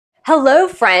Hello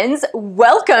friends,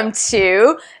 welcome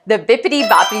to the Bibbity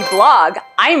Bobbity blog,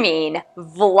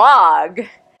 vlog.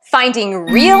 Finding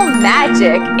real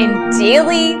magic in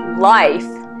daily life.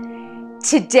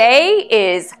 Today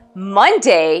is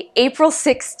Monday, April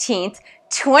 16th,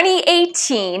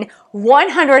 2018,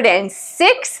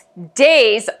 106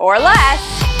 days or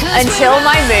less until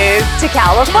my move to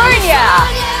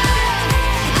California.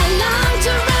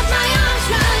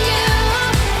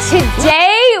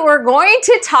 Today, we're going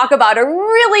to talk about a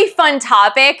really fun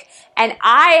topic, and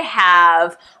I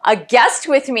have a guest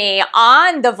with me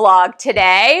on the vlog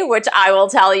today, which I will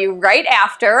tell you right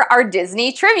after our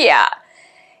Disney trivia.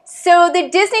 So the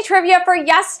Disney trivia for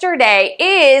yesterday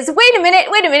is, wait a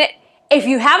minute. If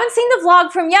you haven't seen the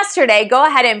vlog from yesterday, go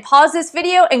ahead and pause this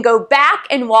video and go back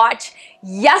and watch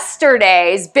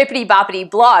yesterday's Bibbity Bobbity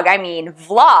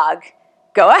vlog.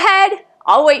 Go ahead,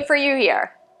 I'll wait for you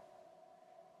here.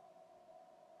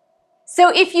 So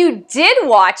if you did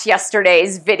watch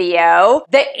yesterday's video,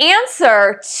 the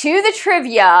answer to the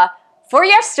trivia for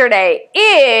yesterday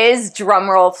is,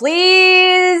 drumroll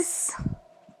please,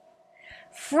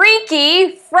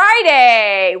 Freaky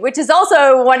Friday, which is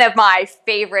also one of my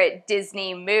favorite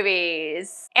Disney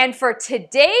movies. And for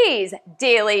today's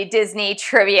daily Disney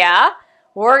trivia,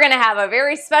 we're gonna have a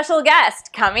very special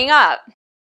guest coming up.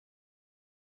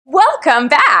 Welcome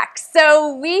back.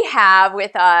 So we have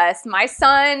with us my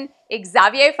son,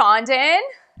 Xavier Fondin,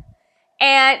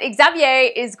 and Xavier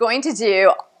is going to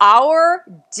do our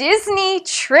Disney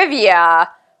trivia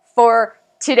for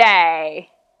today.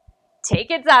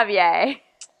 Take it, Xavier.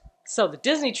 So the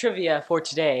Disney trivia for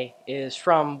today is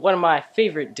from one of my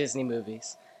favorite Disney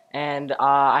movies, and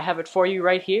I have it for you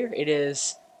right here. It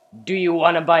is, do you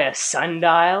want to buy a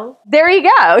sundial? There you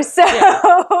go. So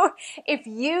yeah. If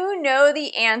you know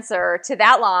the answer to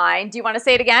that line, do you want to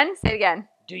say it again? Say it again.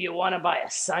 Do you want to buy a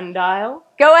sundial?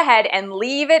 Go ahead and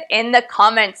leave it in the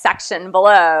comment section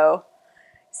below.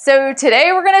 So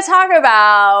today we're going to talk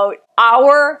about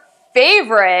our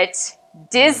favorite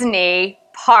Disney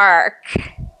park.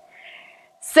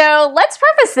 So let's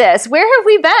preface this. Where have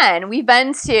we been? We've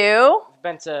been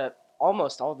to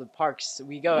almost all the parks.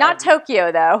 Not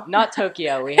Tokyo, though. Not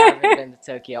Tokyo. We haven't been to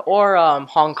Tokyo. Or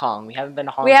Hong Kong. We haven't been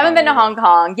to Hong Kong. We haven't been to Hong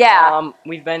Kong, yeah.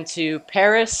 We've been to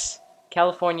Paris,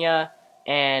 California,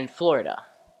 and Florida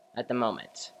at the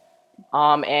moment.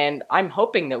 And I'm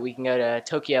hoping that we can go to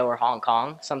Tokyo or Hong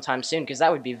Kong sometime soon, because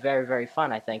that would be very, very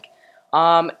fun, I think.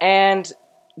 And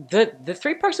the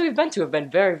three parks that we've been to have been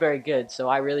very, very good, so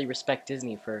I really respect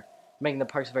Disney for making the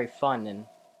parks very fun and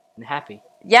happy.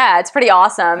 Yeah, it's pretty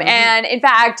awesome. Mm-hmm. And in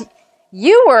fact,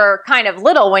 you were kind of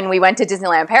little when we went to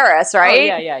Disneyland Paris,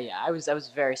 right? Oh, yeah. I was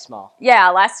very small. Yeah,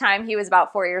 last time he was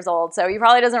about 4 years old, so he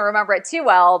probably doesn't remember it too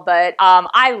well, but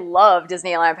I love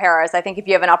Disneyland Paris. I think if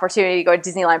you have an opportunity to go to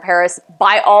Disneyland Paris,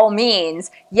 by all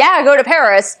means, yeah, go to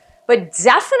Paris, but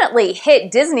definitely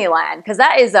hit Disneyland, because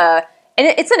that is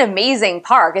it's an amazing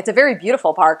park. It's a very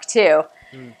beautiful park, too.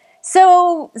 Mm.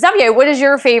 So, Xavier, what is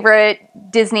your favorite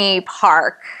Disney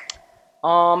park?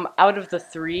 Out of the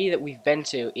three that we've been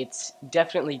to, it's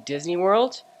definitely Disney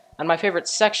World, and my favorite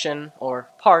section, or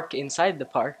park inside the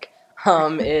park,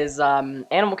 is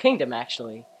Animal Kingdom,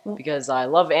 actually, because I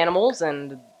love animals,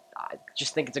 and I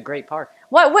just think it's a great park.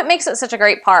 What makes it such a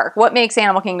great park? What makes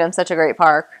Animal Kingdom such a great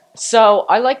park? So,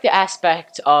 I like the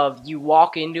aspect of you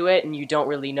walk into it, and you don't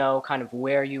really know kind of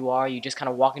where you are. You just kind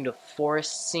of walk into a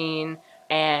forest scene,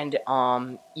 and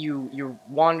you're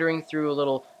wandering through a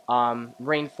little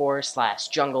rainforest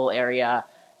 / jungle area,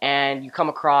 and you come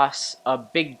across a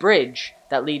big bridge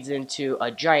that leads into a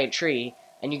giant tree,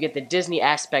 and you get the Disney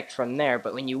aspect from there,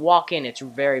 but when you walk in, it's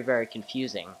very, very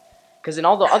confusing. Because in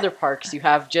all the other parks, you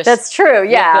have just... That's true,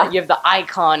 yeah. You have the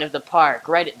icon of the park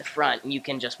right at the front, and you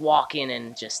can just walk in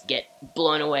and just get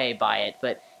blown away by it,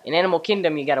 but in Animal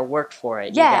Kingdom, you gotta work for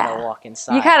it. Yeah. You gotta walk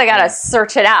inside. You kinda gotta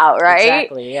search it out, right?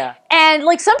 Exactly, yeah. And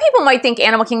like some people might think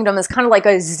Animal Kingdom is kind of like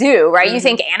a zoo, right? Mm-hmm. You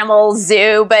think animal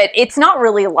zoo, but it's not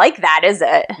really like that, is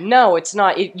it? No, it's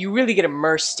not. You really get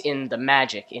immersed in the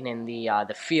magic and in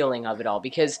the feeling of it all,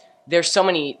 because there's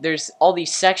all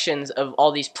these sections of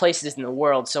all these places in the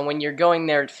world, so when you're going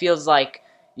there, it feels like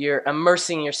you're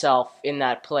immersing yourself in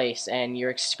that place, and you're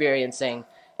experiencing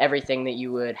everything that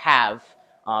you would have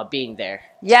being there.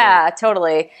 Yeah, so.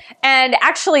 Totally. And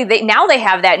actually, now they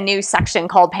have that new section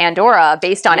called Pandora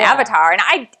based on Avatar. And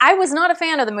I was not a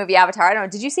fan of the movie Avatar. I don't know.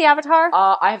 Did you see Avatar?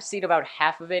 I have seen about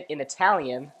half of it in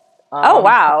Italian. Oh,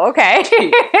 wow. Okay.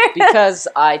 Because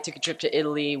I took a trip to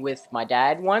Italy with my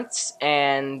dad once,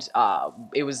 and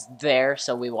it was there,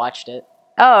 so we watched it.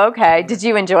 Oh, okay. Did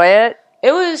you enjoy it?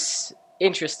 It was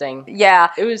interesting.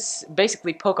 Yeah. It was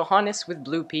basically Pocahontas with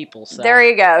blue people. So. There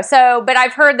you go. So, but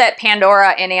I've heard that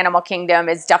Pandora in Animal Kingdom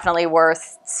is definitely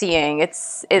worth seeing. It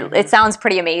sounds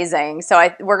pretty amazing.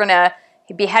 So we're gonna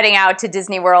be heading out to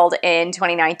Disney World in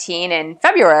 2019 in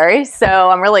February. So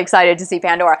I'm really excited to see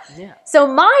Pandora. Yeah. So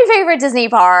my favorite Disney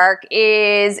park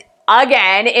is,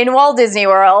 again, in Walt Disney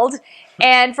World.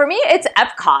 And for me, it's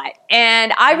Epcot.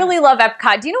 And I really love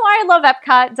Epcot. Do you know why I love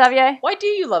Epcot, Xavier? Why do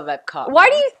you love Epcot? Why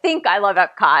do you think I love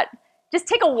Epcot? Just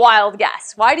take a wild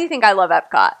guess. Why do you think I love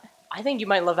Epcot? I think you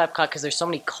might love Epcot because there's so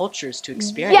many cultures to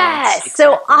experience. Yes. Exactly.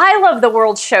 So I love the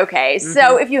World Showcase.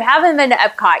 So if you haven't been to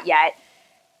Epcot yet,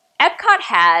 Epcot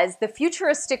has the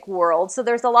futuristic world. So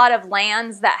there's a lot of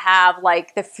lands that have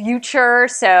like the future.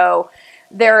 So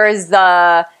there is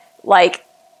the like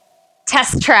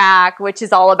test track, which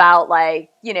is all about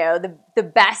like, you know, the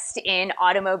best in the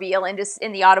automobile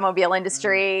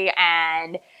industry,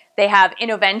 and they have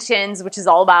Innoventions, which is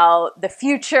all about the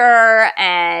future,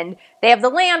 and they have the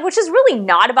land, which is really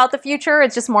not about the future.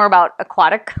 It's just more about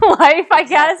aquatic life, I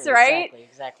guess, right?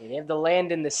 Exactly. They have the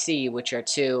land and the sea, which are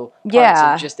two parts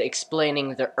of just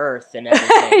explaining the earth and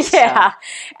everything. Yeah. So.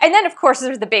 And then, of course,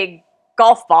 there's the big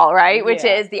golf ball, right? Which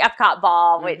is the Epcot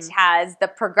ball, which has the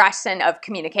progression of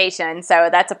communication. So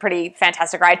that's a pretty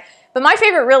fantastic ride. But my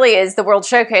favorite really is the World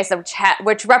Showcase,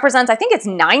 which represents, I think it's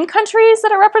 9 countries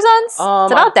that it represents.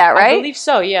 It's about that, right? I believe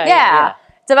so, yeah.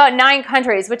 It's about 9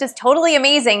 countries, which is totally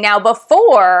amazing. Now,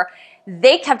 before,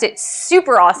 they kept it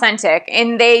super authentic,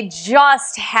 and they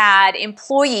just had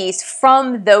employees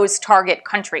from those target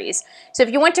countries. So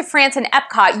if you went to France and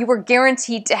Epcot, you were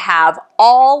guaranteed to have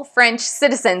all French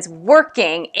citizens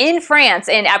working in France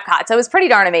in Epcot. So it was pretty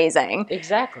darn amazing.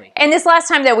 Exactly. And this last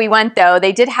time that we went, though,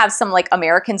 they did have some like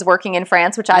Americans working in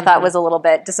France, which I thought was a little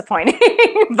bit disappointing.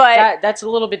 But that's a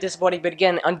little bit disappointing. But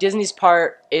again, on Disney's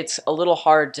part, it's a little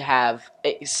hard to have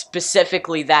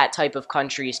specifically that type of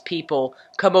country's people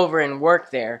come over and work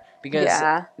there because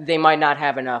they might not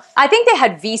have enough. I think they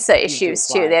had visa issues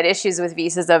too. They had issues with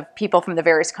visas of people from the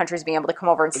various countries being able to come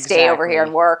over and stay over here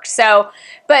and work. So,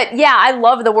 but yeah, I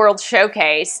love the World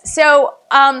Showcase. So,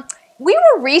 we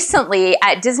were recently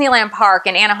at Disneyland Park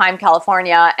in Anaheim,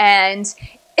 California, and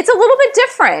it's a little bit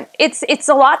different. It's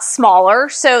a lot smaller.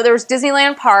 So there's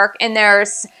Disneyland Park and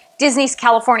there's Disney's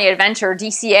California Adventure,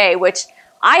 DCA, which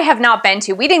I have not been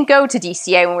to. We didn't go to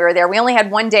DCA when we were there. We only had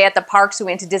one day at the park, so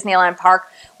we went to Disneyland Park.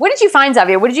 What did you find,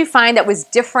 Xavier? What did you find that was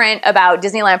different about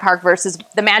Disneyland Park versus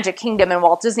the Magic Kingdom and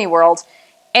Walt Disney World?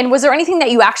 And was there anything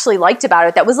that you actually liked about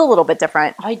it that was a little bit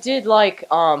different? I did like,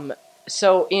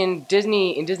 so in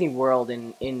Disney World,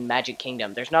 in Magic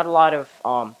Kingdom, there's not a lot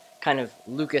of kind of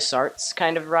LucasArts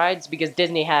kind of rides because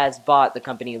Disney has bought the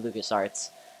company LucasArts.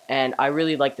 And I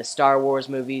really like the Star Wars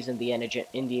movies and the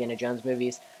Indiana Jones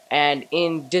movies. And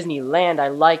in Disneyland, I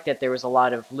liked that there was a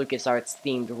lot of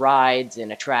LucasArts-themed rides and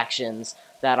attractions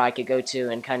that I could go to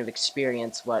and kind of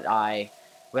experience what I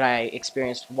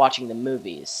experienced watching the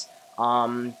movies.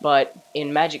 But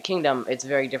in Magic Kingdom, it's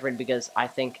very different because I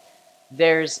think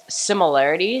there's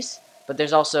similarities, but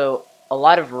there's also a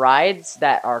lot of rides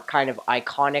that are kind of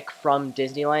iconic from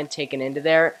Disneyland taken into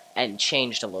there and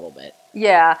changed a little bit.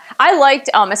 Yeah, I liked,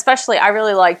 I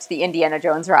really liked the Indiana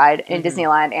Jones ride in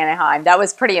Disneyland Anaheim. That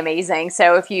was pretty amazing.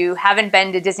 So if you haven't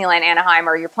been to Disneyland Anaheim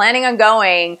or you're planning on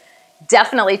going,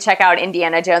 definitely check out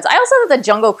Indiana Jones. I also thought the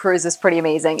Jungle Cruise was pretty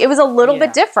amazing. It was a little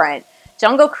bit different.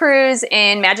 Jungle Cruise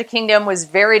in Magic Kingdom was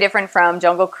very different from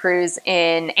Jungle Cruise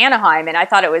in Anaheim, and I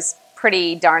thought it was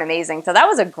pretty darn amazing. So that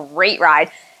was a great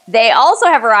ride. They also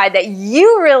have a ride that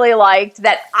you really liked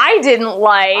that I didn't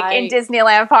like in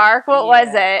Disneyland Park. What was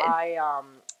it?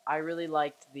 I really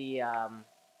liked the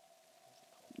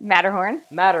Matterhorn.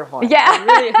 Matterhorn. Yeah,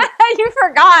 really, you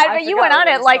forgot, but you went on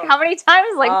it like how many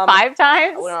times? Like 5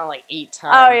 times? I went on like 8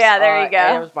 times. Oh yeah, there you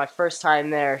go. It was my first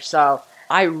time there, so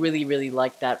I really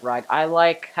liked that ride. I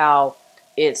like how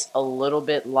it's a little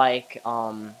bit like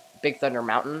Big Thunder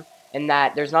Mountain in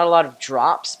that there's not a lot of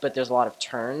drops, but there's a lot of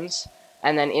turns.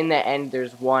 And then in the end,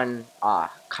 there's one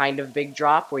kind of big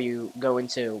drop where you go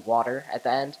into water at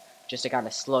the end just to kind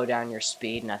of slow down your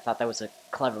speed. And I thought that was a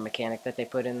clever mechanic that they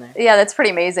put in there. Yeah, that's pretty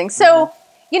amazing. So,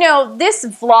 you know, this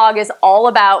vlog is all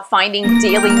about finding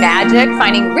daily magic,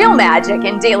 finding real magic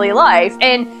in daily life.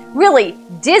 And really,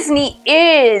 Disney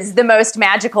is the most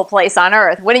magical place on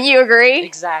earth. Wouldn't you agree?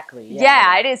 Exactly.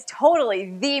 Yeah, it is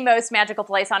totally the most magical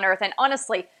place on earth. And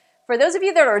honestly, for those of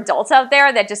you that are adults out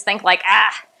there that just think like,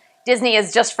 Disney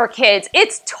is just for kids.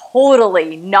 It's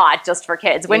totally not just for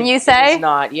kids. Wouldn't you say? It's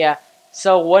not, yeah.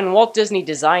 So when Walt Disney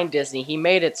designed Disney, he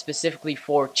made it specifically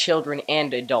for children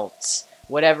and adults,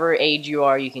 whatever age you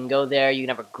are, you can go there. You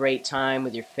can have a great time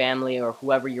with your family or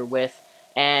whoever you're with,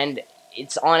 and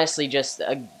it's honestly just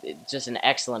an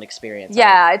excellent experience.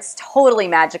 Yeah, it's totally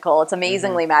magical. It's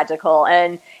amazingly magical,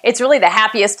 and it's really the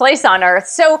happiest place on earth.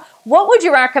 So what would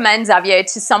you recommend, Xavier,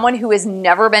 to someone who has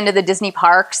never been to the Disney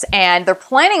parks and they're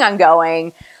planning on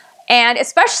going, and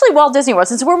especially Walt Disney World?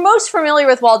 Since we're most familiar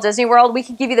with Walt Disney World, we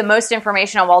can give you the most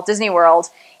information on Walt Disney World.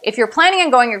 If you're planning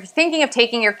on going, if you're thinking of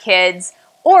taking your kids,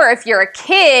 or if you're a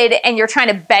kid and you're trying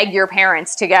to beg your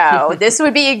parents to go, this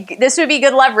would be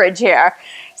good leverage here.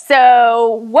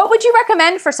 So what would you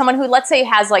recommend for someone who, let's say,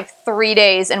 has like 3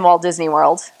 days in Walt Disney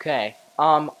World? Okay.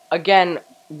 Again,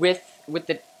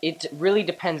 it really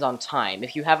depends on time.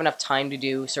 If you have enough time to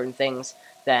do certain things,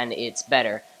 then it's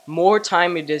better. More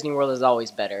time at Disney World is always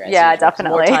better. Yeah,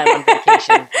 definitely. More time on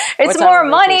vacation. It's more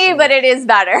money, but it is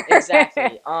better.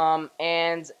 Exactly.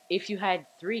 And if you had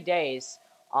 3 days,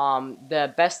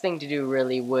 the best thing to do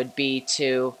really would be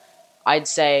to, I'd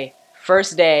say,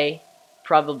 first day,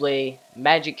 probably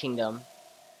Magic Kingdom,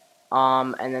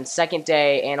 and then second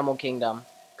day, Animal Kingdom,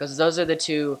 because those are the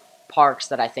 2 parks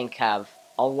that I think have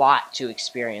a lot to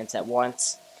experience at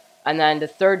once. And then the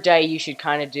third day, you should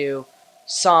kind of do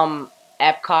some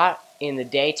Epcot in the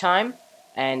daytime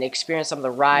and experience some of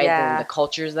the rides and the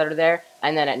cultures that are there.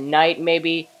 And then at night,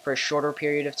 maybe, for a shorter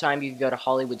period of time, you can go to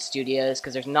Hollywood Studios,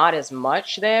 because there's not as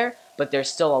much there, but there's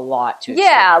still a lot to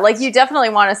experience. Yeah, like you definitely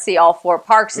want to see all 4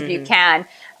 parks if you can.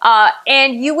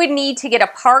 And you would need to get a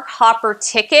park hopper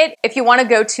ticket if you want to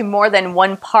go to more than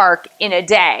 1 park in a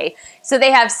day. So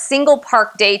they have single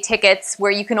park day tickets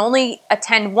where you can only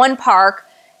attend 1 park,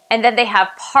 and then they have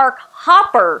park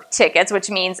hopper tickets, which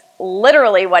means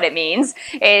literally what it means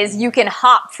is you can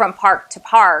hop from park to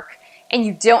park, and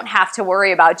you don't have to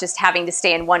worry about just having to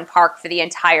stay in 1 park for the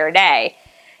entire day.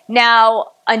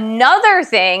 Now, another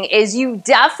thing is you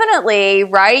definitely,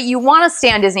 right, you want to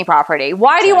stay on Disney property.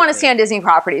 Why do you want to stay on Disney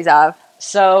property, Zav?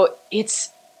 So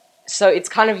it's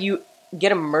kind of, you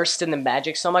get immersed in the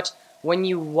magic so much. When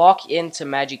you walk into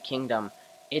Magic Kingdom,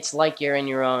 it's like you're in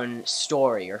your own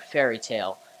story or fairy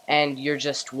tale. And you're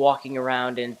just walking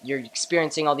around and you're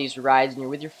experiencing all these rides and you're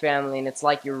with your family, and it's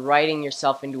like you're writing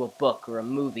yourself into a book or a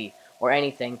movie or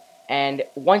anything. And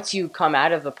once you come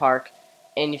out of the park,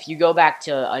 and if you go back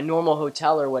to a normal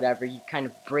hotel or whatever, you're kind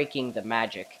of breaking the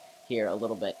magic here a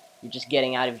little bit. You're just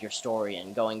getting out of your story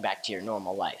and going back to your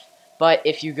normal life. But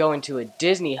if you go into a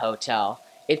Disney hotel,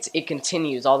 it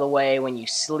continues all the way when you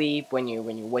sleep, when you're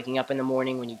waking up in the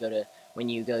morning, when you go to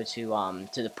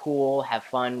the pool, have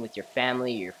fun with your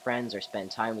family, your friends, or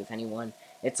spend time with anyone.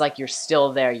 It's like you're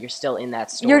still there. You're still in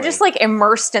that story. You're just like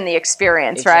immersed in the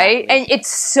experience, right? And it's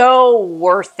so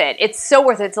worth it. It's so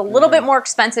worth it. It's a little bit more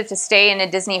expensive to stay in a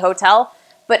Disney hotel,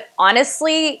 but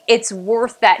honestly, it's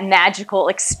worth that magical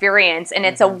experience, and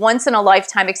it's a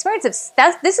once-in-a-lifetime experience.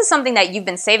 This is something that you've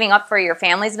been saving up for, your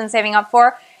family's been saving up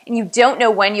for, and you don't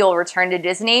know when you'll return to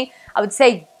Disney, I would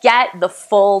say get the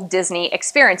full Disney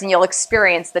experience, and you'll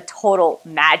experience the total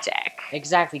magic.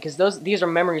 Exactly, because these are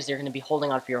memories you're going to be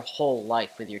holding on for your whole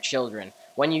life with your children.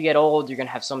 When you get old, you're going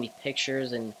to have so many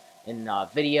pictures and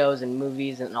videos and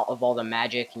movies and of all the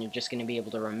magic, and you're just going to be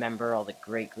able to remember all the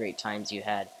great times you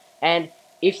had. And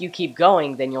if you keep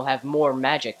going, then you'll have more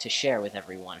magic to share with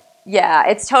everyone. Yeah,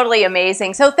 it's totally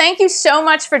amazing. So thank you so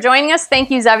much for joining us.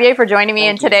 Thank you, Xavier, for joining me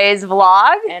in today's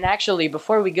vlog. And actually,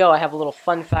 before we go, I have a little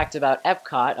fun fact about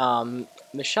Epcot,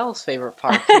 Michelle's favorite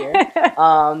park here.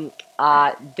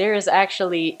 There's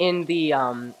actually, in the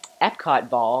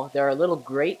Epcot ball, there are little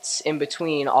grates in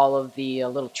between all of the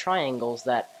little triangles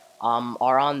that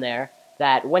are on there,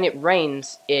 that when it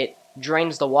rains, it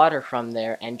drains the water from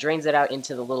there and drains it out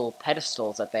into the little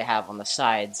pedestals that they have on the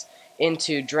sides,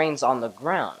 into drains on the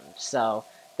ground. So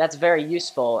that's very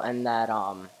useful, and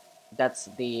that's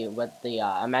what the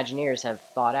Imagineers have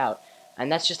thought out. And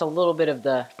that's just a little bit of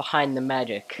the behind the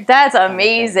magic. That's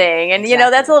amazing. And you know,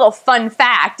 that's a little fun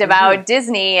fact about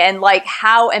Disney and like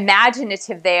how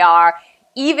imaginative they are,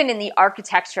 even in the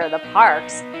architecture of the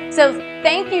parks. So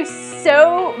thank you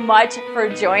so much for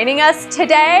joining us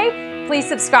today. Please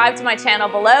subscribe to my channel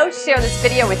below, share this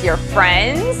video with your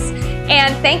friends,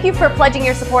 and thank you for pledging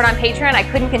your support on Patreon. I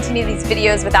couldn't continue these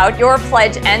videos without your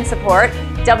pledge and support.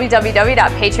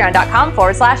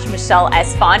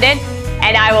 www.patreon.com/MichelleFondin.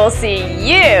 And I will see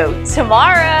you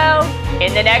tomorrow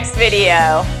in the next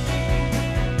video.